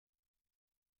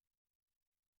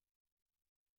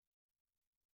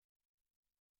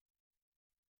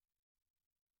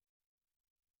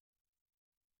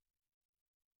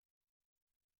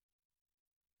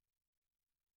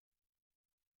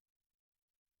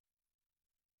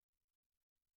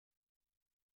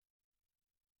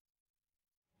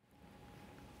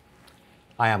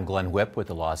Hi, I'm Glenn Whipp with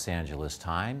the Los Angeles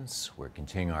Times. We're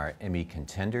continuing our Emmy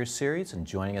Contenders series, and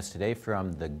joining us today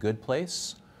from The Good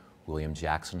Place, William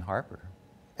Jackson Harper.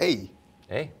 Hey.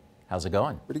 Hey, how's it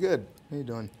going? Pretty good. How you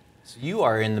doing? So you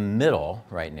are in the middle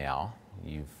right now.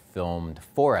 You've filmed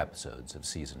 4 episodes of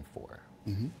season 4.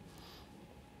 Mm-hmm.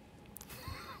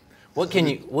 What can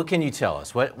you tell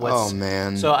us? What's, oh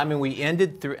man! So I mean, we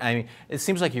ended through. I mean, it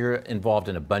seems like you're involved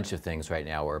in a bunch of things right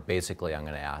now. Where basically, I'm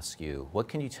going to ask you, what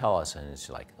can you tell us? And it's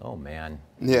like, oh man,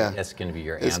 yeah, that's going to be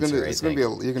your it's answer. You're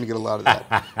going to get a lot of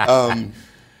that.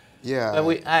 Yeah. But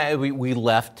we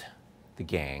left the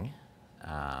gang.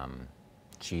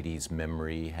 Chidi's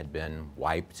memory had been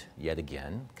wiped yet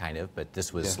again, kind of. But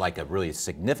this was like a really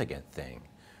significant thing,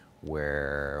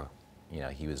 where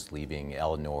he was leaving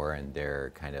Eleanor and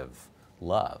their kind of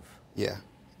love. Yeah.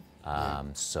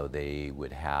 So they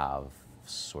would have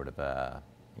sort of a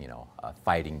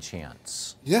fighting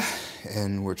chance. Yeah,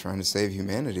 and we're trying to save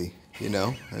humanity.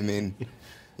 I mean,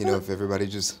 if everybody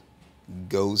just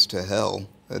goes to hell,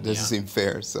 that doesn't seem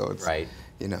fair. So it's right.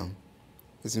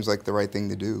 It seems like the right thing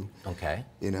to do. Okay.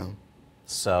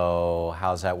 So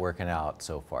how's that working out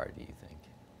so far, do you think?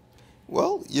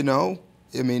 Well,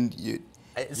 I mean,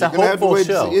 it's a hopeful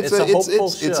show.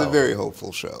 It's a very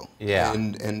hopeful show. Yeah.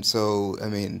 And so I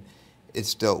mean,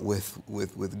 it's dealt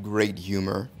with great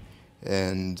humor,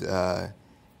 and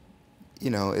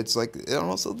it's like, and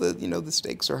also the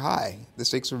stakes are high. The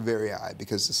stakes are very high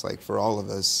because it's like for all of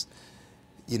us,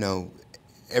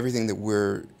 everything that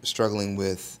we're struggling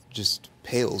with just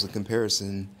pales in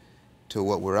comparison to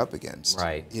what we're up against.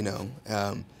 Right.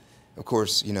 Of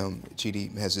course,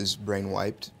 Chidi has his brain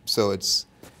wiped, so it's.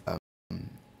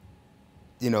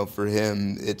 For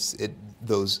him,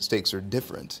 those stakes are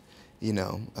different,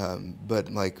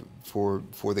 but like for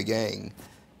the gang,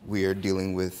 we are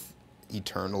dealing with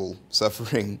eternal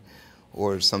suffering,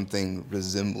 or something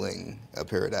resembling a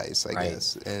paradise, I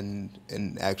guess, and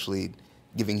actually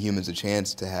giving humans a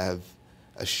chance to have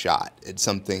a shot at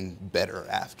something better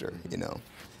after,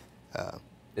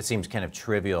 It seems kind of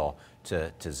trivial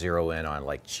to zero in on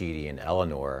like Chidi and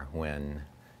Eleanor when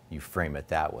you frame it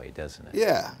that way, doesn't it?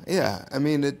 Yeah, yeah. I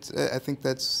mean, I think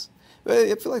that's.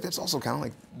 I feel like that's also kind of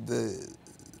like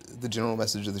the general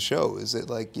message of the show. Is that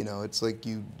like it's like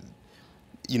you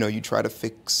try to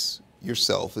fix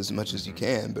yourself as much as you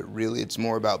can, but really it's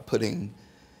more about putting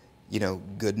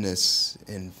goodness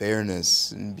and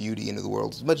fairness and beauty into the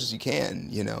world as much as you can.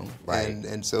 Right.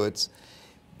 And so it's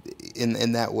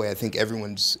in that way. I think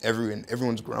everyone's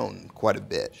grown quite a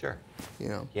bit. Sure.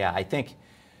 Yeah.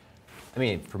 I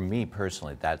mean, for me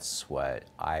personally, that's what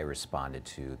I responded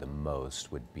to the most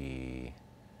would be,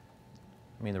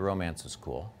 I mean, the romance was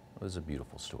cool. It was a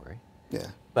beautiful story. Yeah.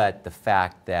 But the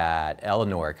fact that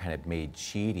Eleanor kind of made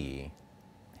Chidi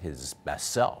his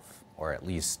best self, or at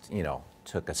least,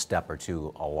 took a step or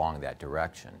two along that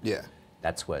direction. Yeah.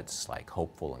 That's what's like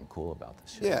hopeful and cool about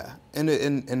this show. Yeah,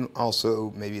 and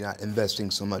also maybe not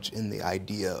investing so much in the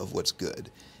idea of what's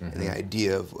good and the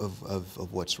idea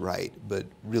of what's right, but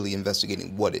really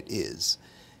investigating what it is.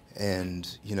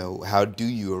 And, how do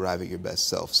you arrive at your best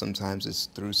self? Sometimes it's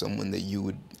through someone that you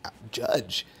would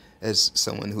judge as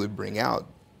someone who would bring out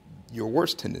your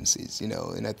worst tendencies,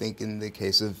 And I think in the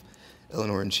case of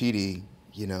Eleanor and Chidi,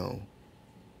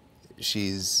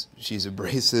 she's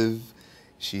abrasive.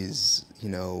 She's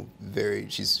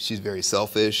she's very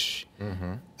selfish,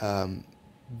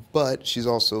 but she's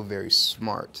also very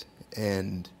smart,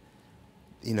 and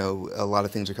a lot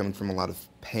of things are coming from a lot of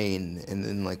pain, and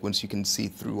then like once you can see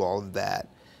through all of that,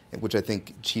 which I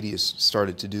think Chidi has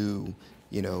started to do,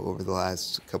 over the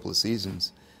last couple of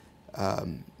seasons,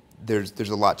 there's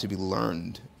a lot to be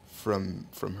learned from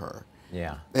her.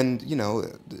 Yeah. And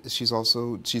she's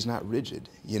not rigid.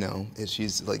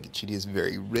 She's like Chidi is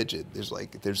very rigid.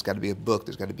 There's got to be a book.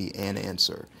 There's got to be an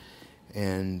answer,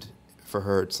 and for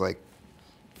her it's like,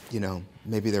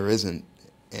 maybe there isn't.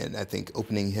 And I think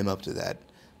opening him up to that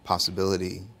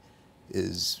possibility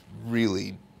is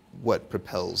really what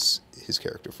propels his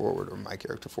character forward, or my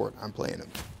character forward. I'm playing him.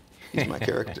 He's my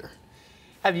character.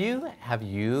 Have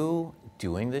you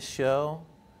doing this show?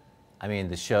 I mean,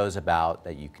 the show's about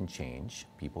that you can change,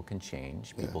 people can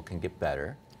get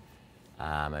better.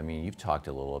 I mean, you've talked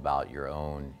a little about your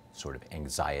own sort of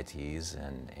anxieties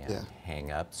and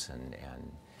hang-ups and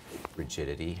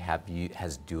rigidity.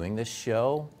 Has doing this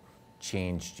show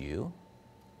changed you,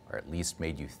 or at least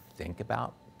made you think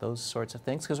about those sorts of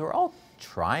things? Because we're all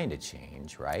trying to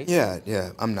change, right?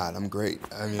 Yeah, I'm not. I'm great.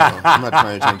 I mean, I'm not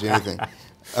trying to change anything.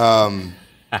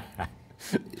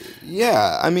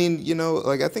 Yeah, I mean,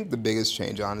 like I think the biggest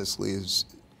change, honestly, is,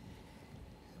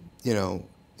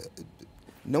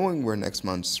 knowing where next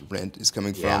month's rent is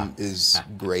coming Yeah. from is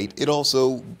great. It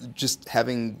also, just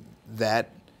having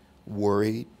that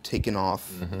worry taken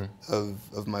off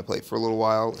of my plate for a little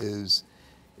while is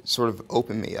sort of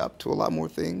opened me up to a lot more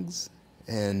things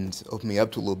and opened me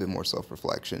up to a little bit more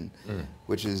self-reflection,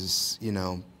 which is, you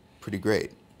know, pretty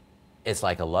great. It's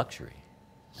like a luxury.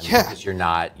 I mean, Yeah. because you're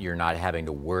not having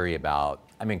to worry about.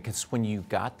 I mean, because when you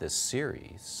got this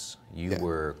series, you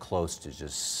were close to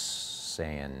just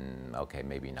saying, okay,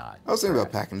 maybe not. I was thinking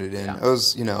about packing it in. Yeah. I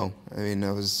was, you know, I mean,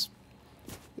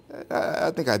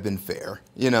 I think I'd been fair.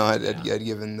 You know, I'd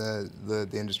given the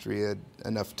industry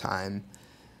enough time.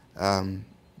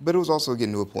 But it was also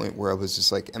getting to a point where I was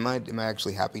just like, am I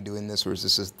actually happy doing this, or is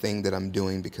this a thing that I'm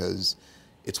doing because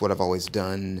it's what I've always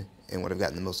done and what I've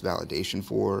gotten the most validation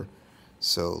for?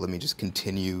 So let me just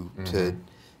continue to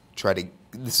try to.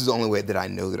 This is the only way that I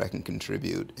know that I can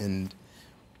contribute, and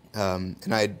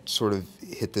I sort of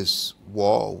hit this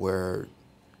wall where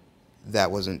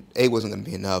that wasn't going to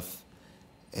be enough,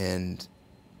 and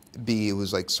B, it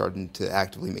was like starting to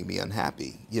actively make me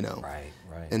unhappy. You know. Right.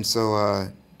 Right. And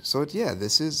so.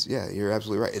 You're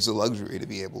absolutely right. It's a luxury to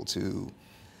be able to.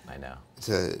 I know.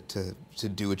 To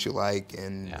do what you like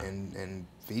and Yeah. and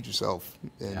feed yourself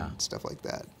and stuff like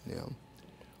that. You know.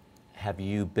 Have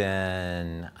you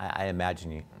been? I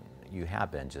imagine you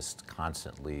have been just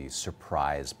constantly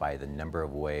surprised by the number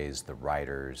of ways the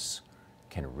writers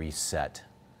can reset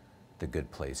the Good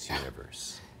Place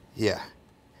universe. Yeah.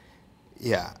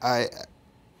 Yeah. I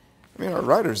mean, our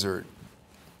writers are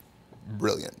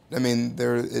brilliant. I mean,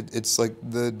 it's like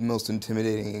the most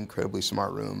intimidating, incredibly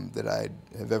smart room that I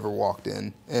have ever walked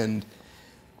in. And,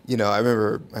 you know, I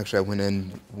remember actually I went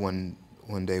in one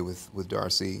day with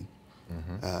Darcy.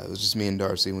 It was just me and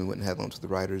Darcy, and we went and had lunch with the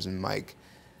writers, and Mike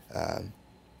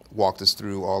walked us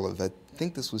through all of, I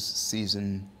think it was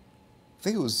season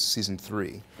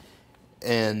 3.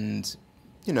 And,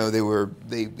 you know,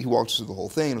 he walked us through the whole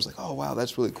thing and was like, oh, wow,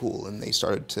 that's really cool. And they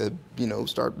started to, you know,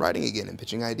 start writing again and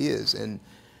pitching ideas. And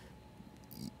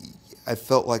I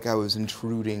felt like I was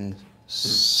intruding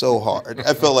so hard.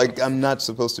 I felt like I'm not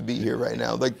supposed to be here right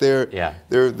now. Like they're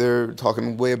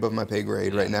talking way above my pay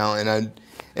grade right now.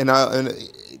 And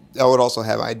I would also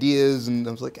have ideas, and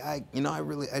I was like, I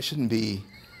shouldn't be.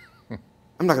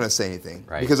 I'm not going to say anything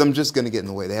because I'm just going to get in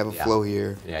the way. They have a flow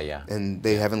here, and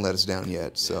they haven't let us down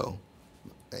yet. So,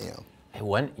 you know.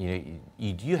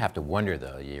 You do have to wonder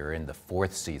though. You're in the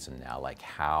 4th season now. Like,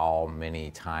 how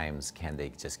many times can they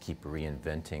just keep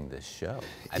reinventing this show?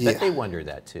 I bet they wonder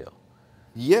that too.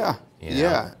 Yeah, You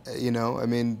know? You know, I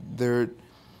mean,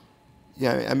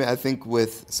 I think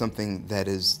with something that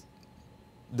is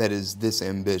this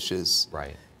ambitious,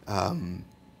 right?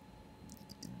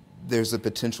 There's a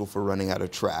potential for running out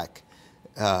of track.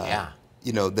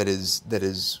 You know, that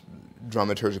is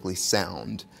dramaturgically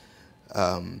sound,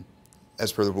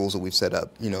 as per the rules that we've set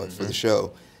up. You know, for the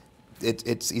show,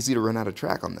 it's easy to run out of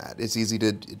track on that. It's easy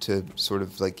to sort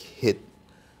of like hit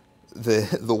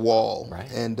the wall, right?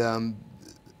 And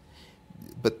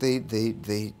but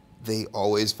they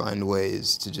always find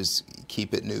ways to just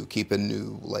keep a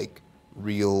new like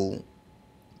real,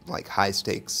 like high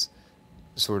stakes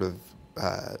sort of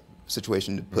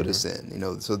situation to put us in, you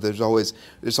know. So there's always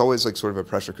like sort of a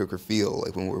pressure cooker feel,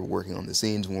 like when we're working on the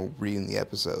scenes, when we're reading the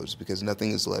episodes, because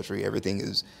nothing is leisure. Everything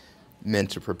is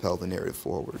meant to propel the narrative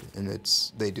forward, and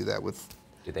they do that with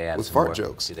fart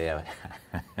jokes. Do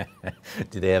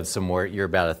they have some more? You're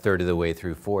about a third of the way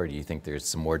through 4. Do you think there's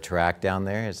some more track down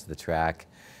there? Is the track?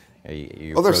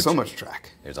 There's so much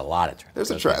track. There's a lot of track. There's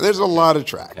a lot of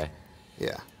track. Okay.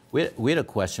 Yeah. We had a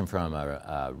question from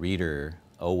a reader,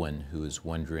 Owen, who is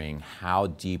wondering, how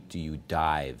deep do you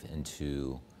dive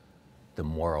into the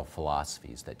moral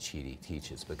philosophies that Chidi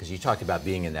teaches? Because you talked about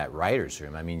being in that writer's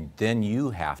room. I mean, then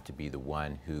you have to be the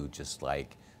one who just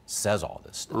like says all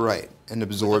this stuff. Right, and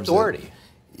absorbs authority.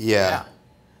 Yeah.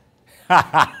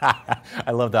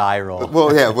 I love the eye roll.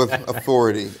 Well, yeah, with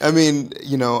authority. I mean,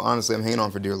 you know, honestly, I'm hanging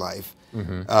on for dear life.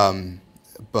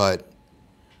 But,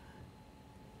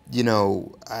 you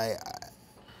know, I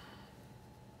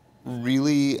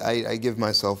give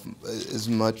myself as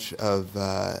much of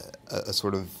a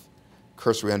sort of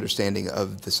cursory understanding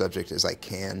of the subject as I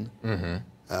can,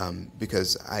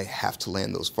 because I have to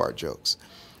land those fart jokes.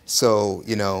 So,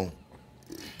 you know,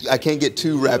 I can't get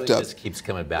too wrapped up. It just keeps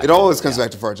coming back. It always comes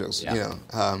back to fart jokes, you know.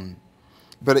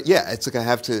 But yeah, it's like I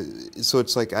have to. So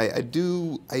it's like I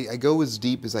go as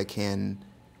deep as I can,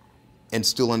 and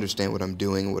still understand what I'm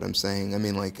doing and what I'm saying. I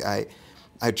mean, like I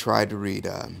tried to read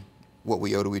What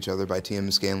We Owe to Each Other by T.M.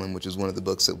 Scanlon, which is one of the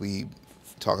books that we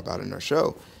talk about in our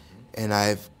show, and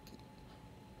I've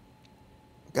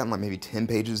gotten like maybe 10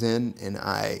 pages in, and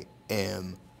I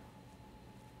am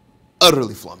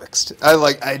utterly flummoxed. I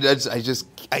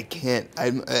can't.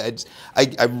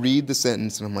 I read the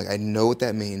sentence and I'm like, I know what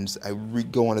that means.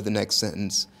 Go on to the next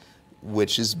sentence,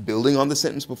 which is building on the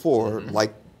sentence before,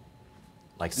 like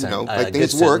like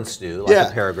things good work. Sentence do,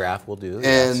 like a paragraph will do.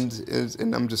 And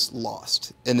I'm just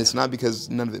lost. And it's not because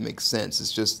none of it makes sense.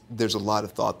 It's just there's a lot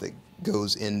of thought that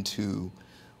goes into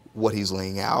what he's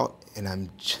laying out, and I'm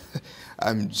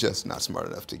just not smart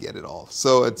enough to get it all.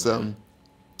 So it's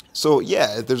So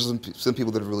yeah, there's some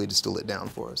people that have really distilled it down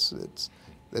for us.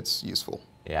 That's useful.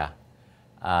 Yeah.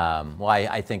 Well,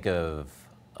 I think of,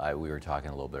 we were talking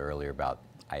a little bit earlier about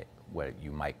what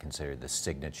you might consider the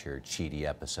signature Chidi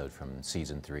episode from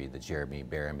season 3, the Jeremy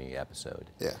Bearimy episode.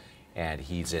 Yeah. And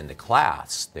he's in the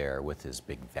class there with his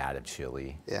big vat of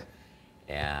chili. Yeah.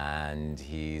 And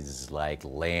he's like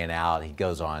laying out, he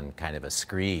goes on kind of a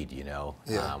screed,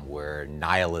 where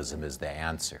nihilism is the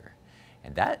answer.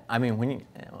 And that, I mean, when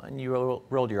you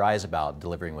rolled your eyes about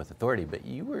delivering with authority, but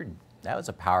that was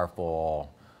a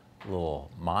powerful little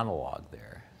monologue there.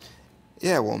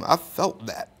 Yeah, well, I felt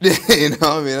that.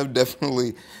 I mean, I've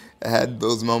definitely had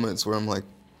those moments where I'm like,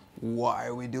 why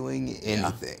are we doing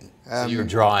anything? So you're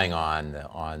drawing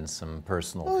on some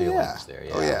personal feelings there.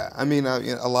 Yeah. Oh yeah. I mean,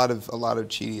 a lot of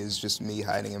Chidi is just me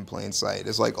hiding in plain sight.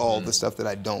 It's like all the stuff that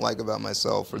I don't like about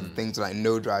myself, or the things that I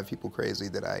know drive people crazy,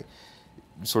 that I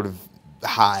sort of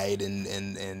hide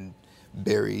and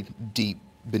bury deep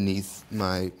beneath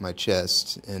my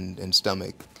chest and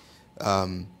stomach.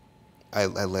 I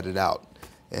let it out,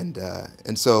 and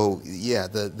so yeah,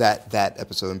 that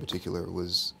episode in particular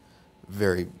was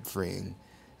very freeing.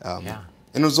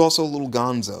 And it was also a little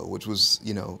gonzo, which was,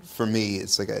 for me,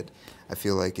 it's like I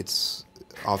feel like it's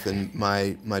often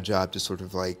my job to sort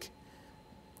of like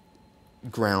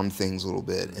ground things a little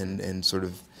bit and sort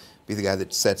of be the guy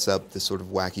that sets up the sort of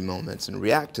wacky moments and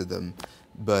react to them.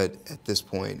 But at this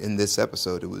point in this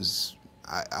episode, it was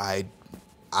I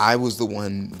was the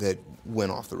one that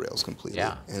went off the rails completely.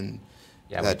 Yeah. And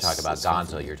when you talk about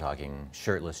gonzo, you're talking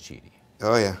shirtless Chidi.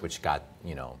 Oh yeah. Which got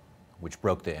which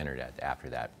broke the internet after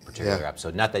that particular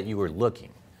episode. Not that you were looking,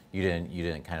 you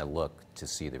didn't kind of look to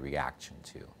see the reaction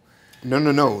to.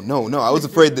 No. I was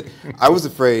afraid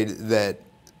that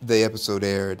the episode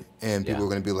aired and people were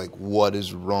going to be like, "What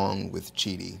is wrong with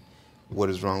Chidi? What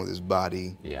is wrong with his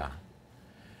body? Yeah,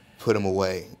 put him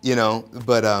away."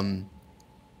 But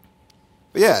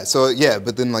yeah. So yeah.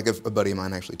 But then like a buddy of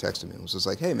mine actually texted me and was just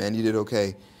like, "Hey man, you did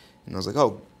okay," and I was like,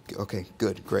 "Oh, okay,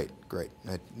 good, great.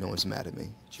 No one's mad at me."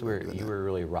 You were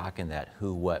really rocking that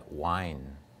Who What Wine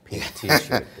pink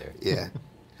T-shirt there. Yeah,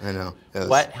 I know.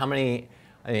 How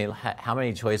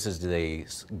many choices do they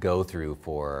go through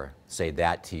for, say,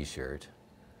 that T-shirt,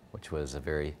 which was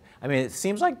it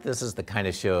seems like this is the kind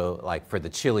of show, like for the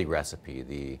chili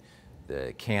recipe,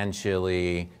 the canned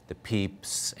chili, the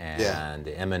Peeps, and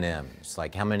the M&Ms.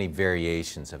 Like, how many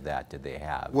variations of that did they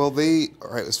have? Well,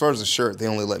 as far as the shirt, they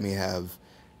only let me have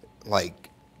like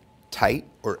tight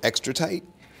or extra tight,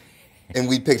 and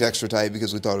we picked extra tight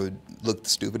because we thought it would look the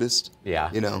stupidest. Yeah.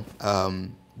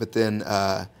 But then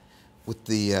with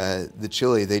the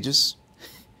chili, they just,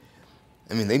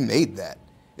 they made that.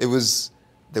 It was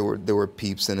there were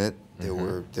Peeps in it. There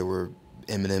were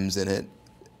M&Ms in it,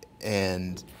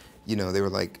 and they were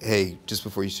like, hey, just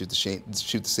before you shoot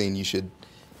the scene, you should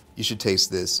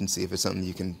taste this and see if it's something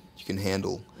you can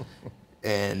handle.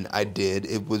 And I did.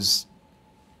 It was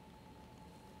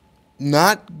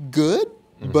not good,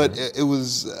 but it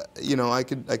was I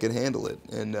could handle it,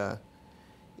 and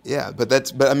but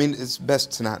it's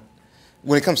best to not,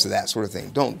 when it comes to that sort of thing,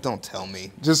 don't tell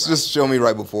me. Just show me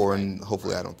right before, and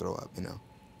hopefully I don't throw up.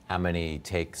 How many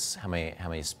takes? How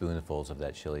many spoonfuls of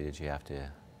that chili did you have to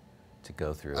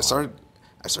go through? I started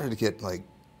to get like.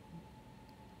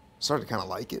 Started to kind of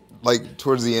like it. Like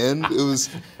towards the end, it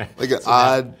was like an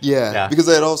odd, because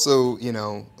I had also,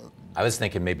 I was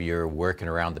thinking maybe you're working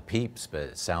around the Peeps, but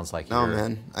it sounds like no,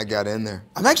 man, I got in there.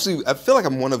 I feel like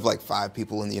I'm one of like 5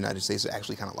 people in the United States that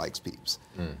actually kind of likes Peeps.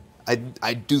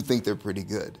 I do think they're pretty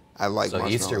good. I like. So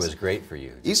Easter was great for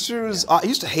you. Easter was. I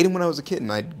used to hate them when I was a kid,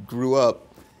 and I grew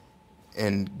up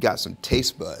and got some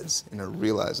taste buds, and I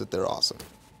realized that they're awesome.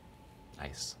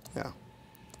 Nice. Yeah.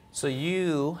 So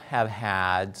you have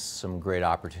had some great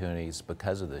opportunities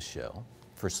because of this show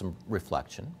for some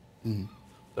reflection,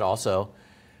 but also,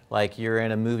 like, you're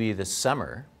in a movie this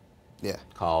summer,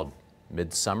 called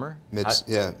Midsummer.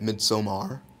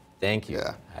 Midsommar. Thank you.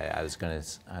 Yeah. I was gonna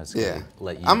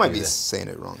let you. I might be saying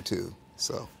it wrong too.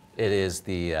 So it is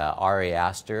the Ari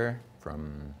Aster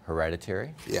from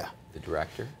Hereditary. Yeah. The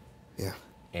director. Yeah.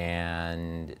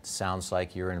 and it sounds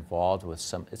like you're involved with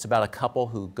some. It's about a couple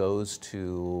who goes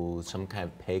to some kind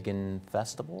of pagan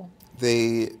festival.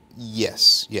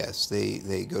 Yes,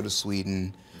 they go to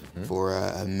Sweden for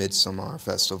a midsummer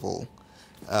festival,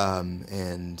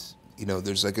 and you know,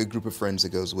 there's like a group of friends that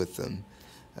goes with them,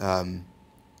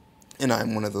 and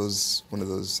I'm one of those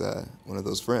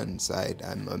friends.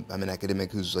 I'm an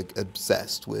academic who's like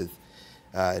obsessed with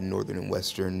Northern and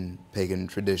Western pagan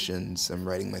traditions. I'm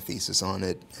writing my thesis on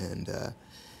it, and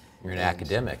You're an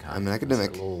academic, huh? I'm an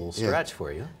academic. That's a little stretch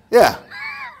for you. Yeah,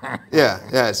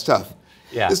 yeah, it's tough.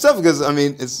 Yeah. It's tough because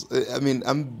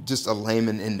I'm just a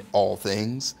layman in all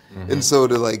things, and so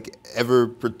to like ever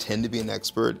pretend to be an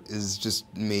expert is just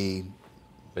me.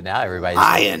 But now everybody's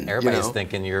lying,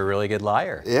 thinking you're a really good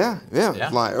liar. Yeah.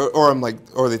 Lie. Or I'm like,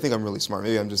 or they think I'm really smart.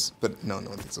 Maybe I'm just, but no one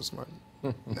thinks I'm smart.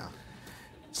 No.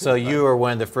 So you are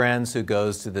one of the friends who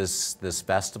goes to this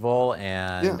festival,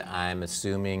 and Yeah. I'm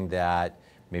assuming that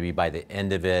maybe by the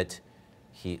end of it,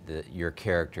 your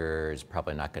character is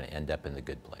probably not going to end up in the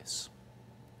good place.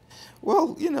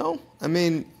 Well, well,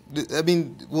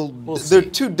 We'll they're see.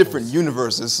 two different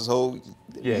universes, so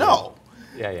Yeah, no.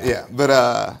 Yeah.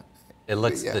 But It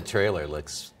looks. yeah. The trailer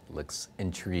looks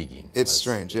intriguing. It's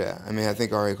strange. Yeah, I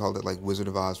think Ari called it like Wizard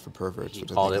of Oz for perverts. He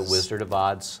Which I called think it is, Wizard of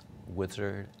Oz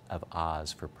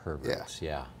for perverts.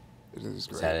 Yeah. It is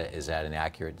great. Is that an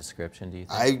accurate description? Do you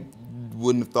think? I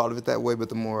wouldn't have thought of it that way, but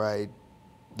the more I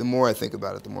think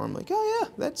about it, the more I'm like, oh yeah,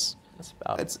 that's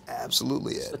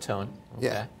absolutely That's the it. tone. Okay.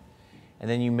 Yeah. And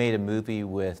then you made a movie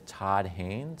with Todd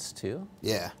Haynes too.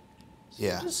 Yeah, So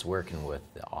yeah. You're just working with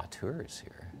the auteurs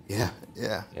here. Yeah.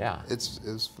 It's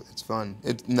fun.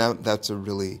 That's a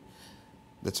really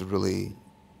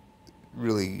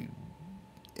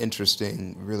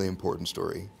interesting, really important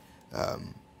story.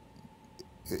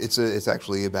 It's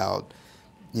actually about,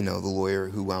 the lawyer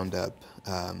who wound up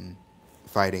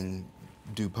fighting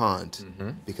DuPont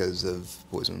because of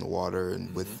poisoning the water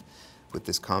and with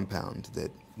this compound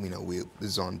that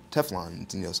is on Teflon.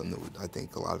 Something that I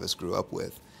think a lot of us grew up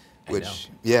with. Which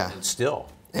And still.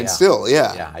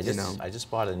 Yeah. I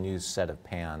just bought a new set of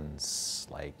pans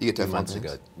like You get 2 Teflon months pans?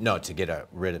 ago. No, to get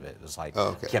rid of it. It was like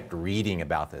kept reading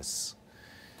about this,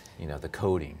 the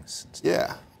coatings and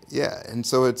stuff. Yeah, and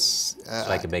so it's So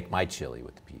I could make my chili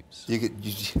with the Peeps.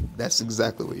 that's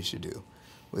exactly what you should do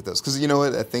with those. Because you know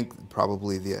what? I think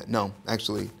probably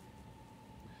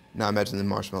I imagine the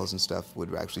marshmallows and stuff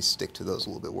would actually stick to those a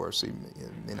little bit worse, so it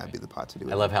may not be the pot to do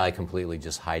it. I love how I completely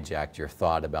just hijacked your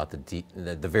thought about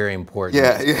the very important.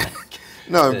 Yeah.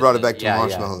 No, I brought it back to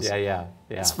marshmallows. Yeah.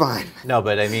 It's fine. No,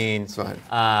 but I mean, It's fine.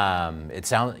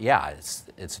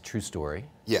 It's a true story.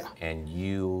 Yeah. And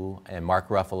Mark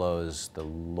Ruffalo is the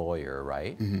lawyer,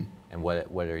 right? Mm-hmm. And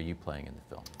what are you playing in the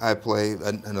film? I play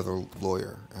another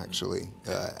lawyer, actually,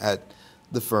 at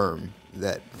the firm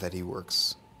that he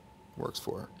works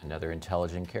for. Another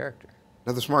intelligent character.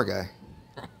 Another smart guy.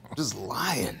 Just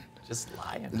lying. Just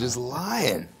lying. Just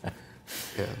lying.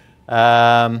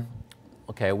 Yeah.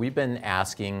 Okay, we've been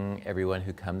asking everyone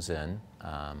who comes in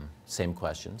same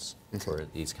questions for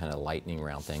these kind of lightning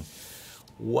round thing.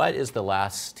 What is the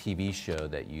last TV show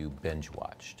that you binge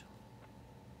watched?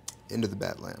 Into the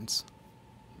Badlands.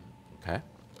 Okay.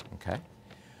 Are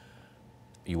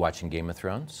you watching Game of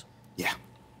Thrones? Yeah.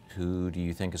 Who do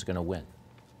you think is going to win?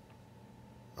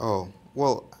 Oh,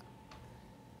 well,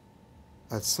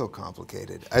 that's so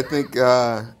complicated. I think,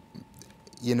 I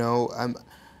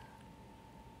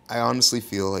honestly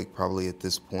feel like probably at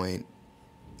this point,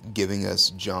 giving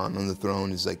us Jon on the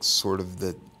throne is like sort of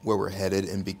where we're headed,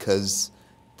 and because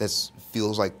that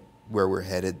feels like where we're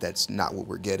headed, that's not what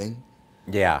we're getting.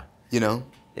 Yeah.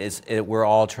 We're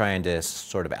all trying to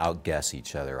sort of outguess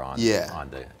each other on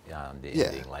the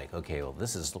ending. Like, okay, well,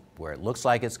 this is where it looks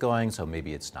like it's going, so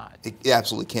maybe it's not. It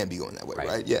absolutely can't be going that way,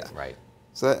 right? Yeah. Right.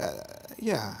 So,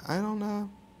 I don't know.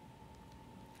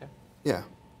 Okay. Yeah.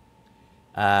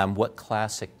 What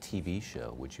classic TV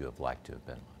show would you have liked to have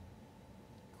been on?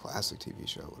 Classic TV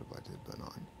show I would have liked to have been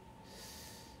on.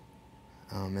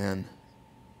 Oh, man.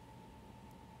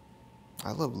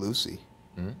 I love Lucy.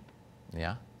 Mm-hmm.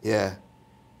 Yeah? Yeah.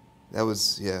 It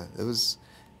was,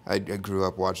 I grew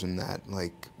up watching that,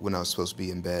 like, when I was supposed to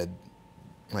be in bed.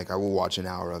 Like, I will watch an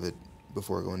hour of it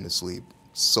before going to sleep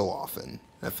so often.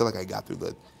 And I feel like I got through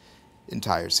the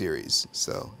entire series,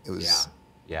 so it was...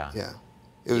 Yeah.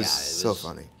 It was so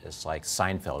funny. It's like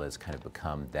Seinfeld has kind of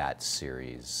become that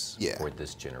series for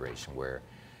this generation, where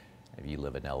if you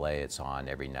live in LA, it's on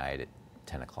every night at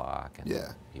 10 o'clock,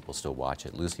 and people still watch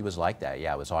it. Lucy was like that.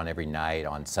 Yeah, it was on every night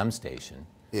on some station.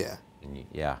 Yeah. And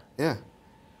Yeah.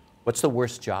 What's the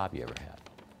worst job you ever had?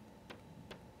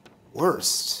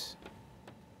 Worst.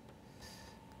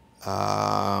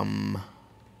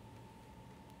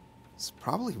 It's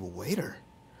probably a waiter.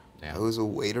 Yeah. I was a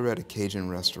waiter at a Cajun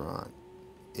restaurant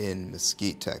in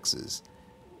Mesquite, Texas,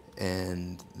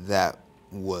 and that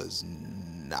was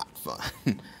not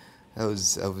fun.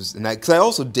 Because I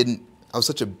also didn't. I was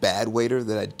such a bad waiter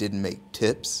that I didn't make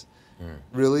tips,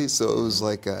 really. So it was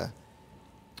like it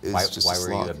was Why, just why a were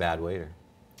slog. you a bad waiter?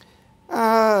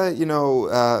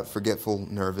 Forgetful,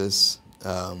 nervous,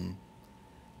 and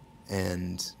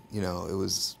it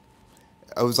was.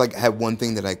 I was like had one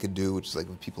thing that I could do, which is like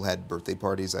when people had birthday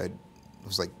parties, I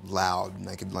was like loud and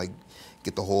I could like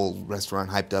get the whole restaurant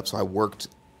hyped up. So I worked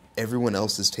everyone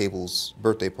else's table's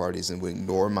birthday parties and would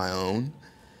ignore my own.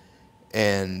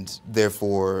 And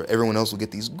therefore, everyone else would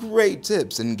get these great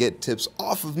tips and get tips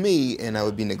off of me, and I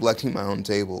would be neglecting my own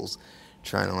tables,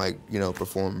 trying to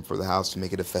perform for the house to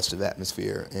make it a festive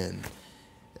atmosphere. And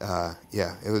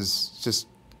it was just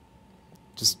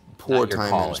poor Not your time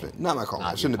calling. management. Not my calling.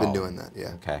 Not I shouldn't your have been doing calling. that.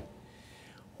 Yeah. Okay.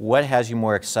 What has you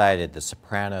more excited, The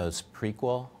Sopranos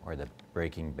prequel or the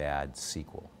Breaking Bad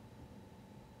sequel?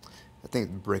 I think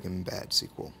Breaking Bad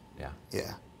sequel. Yeah.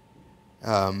 Yeah.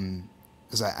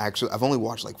 Because I've only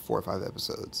watched like 4 or 5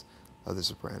 episodes of The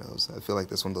Sopranos. I feel like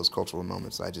that's one of those cultural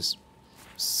moments I just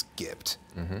skipped.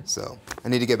 So I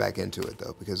need to get back into it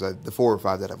though, because the 4 or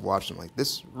 5 that I've watched, I'm like,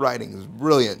 this writing is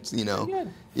brilliant, Good.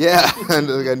 Yeah,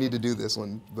 and I need to do this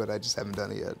one, but I just haven't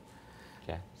done it yet.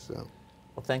 Okay. So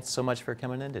Well, thanks so much for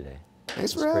coming in today.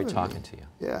 thanks It for was having great me. talking to you.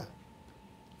 Yeah.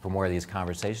 For more of these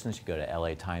conversations, you go to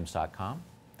latimes.com.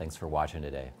 Thanks for watching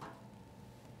today.